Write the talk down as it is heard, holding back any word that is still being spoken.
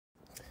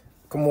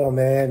Come on,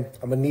 man.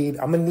 I'm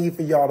gonna need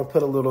for y'all to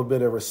put a little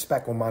bit of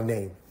respect on my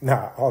name.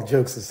 Nah, all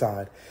jokes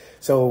aside.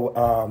 So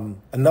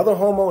another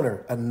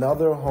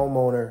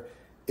homeowner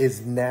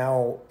is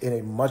now in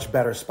a much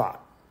better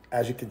spot.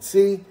 As you can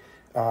see,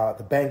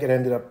 the bank had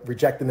ended up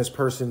rejecting this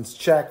person's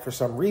check for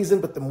some reason,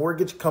 but the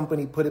mortgage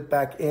company put it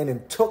back in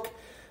and took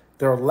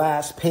their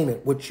last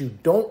payment. What you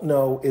don't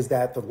know is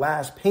that the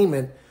last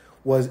payment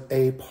was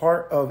a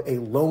part of a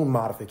loan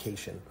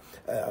modification.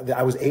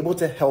 I was able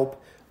to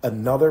help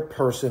another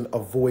person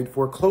avoid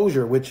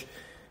foreclosure,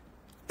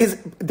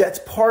 that's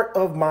part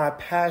of my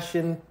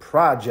passion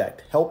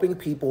project, helping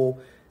people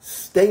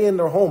stay in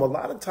their home. A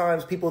lot of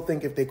times people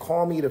think if they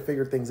call me to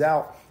figure things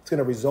out, it's going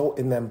to result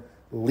in them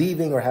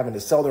leaving or having to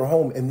sell their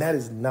home. And that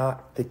is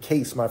not the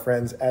case, my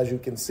friends. As you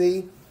can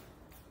see,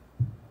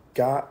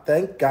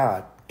 thank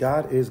God,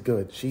 God is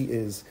good. She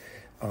is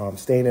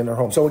staying in her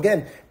home. So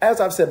again, as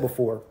I've said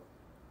before,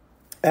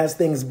 as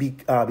things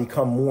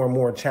become more and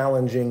more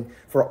challenging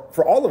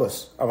for all of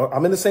us,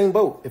 I'm in the same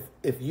boat.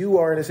 If you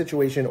are in a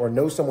situation or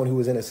know someone who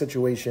is in a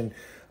situation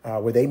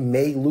where they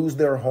may lose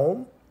their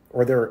home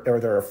or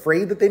they're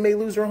afraid that they may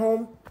lose their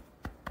home,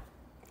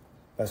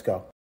 let's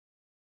go.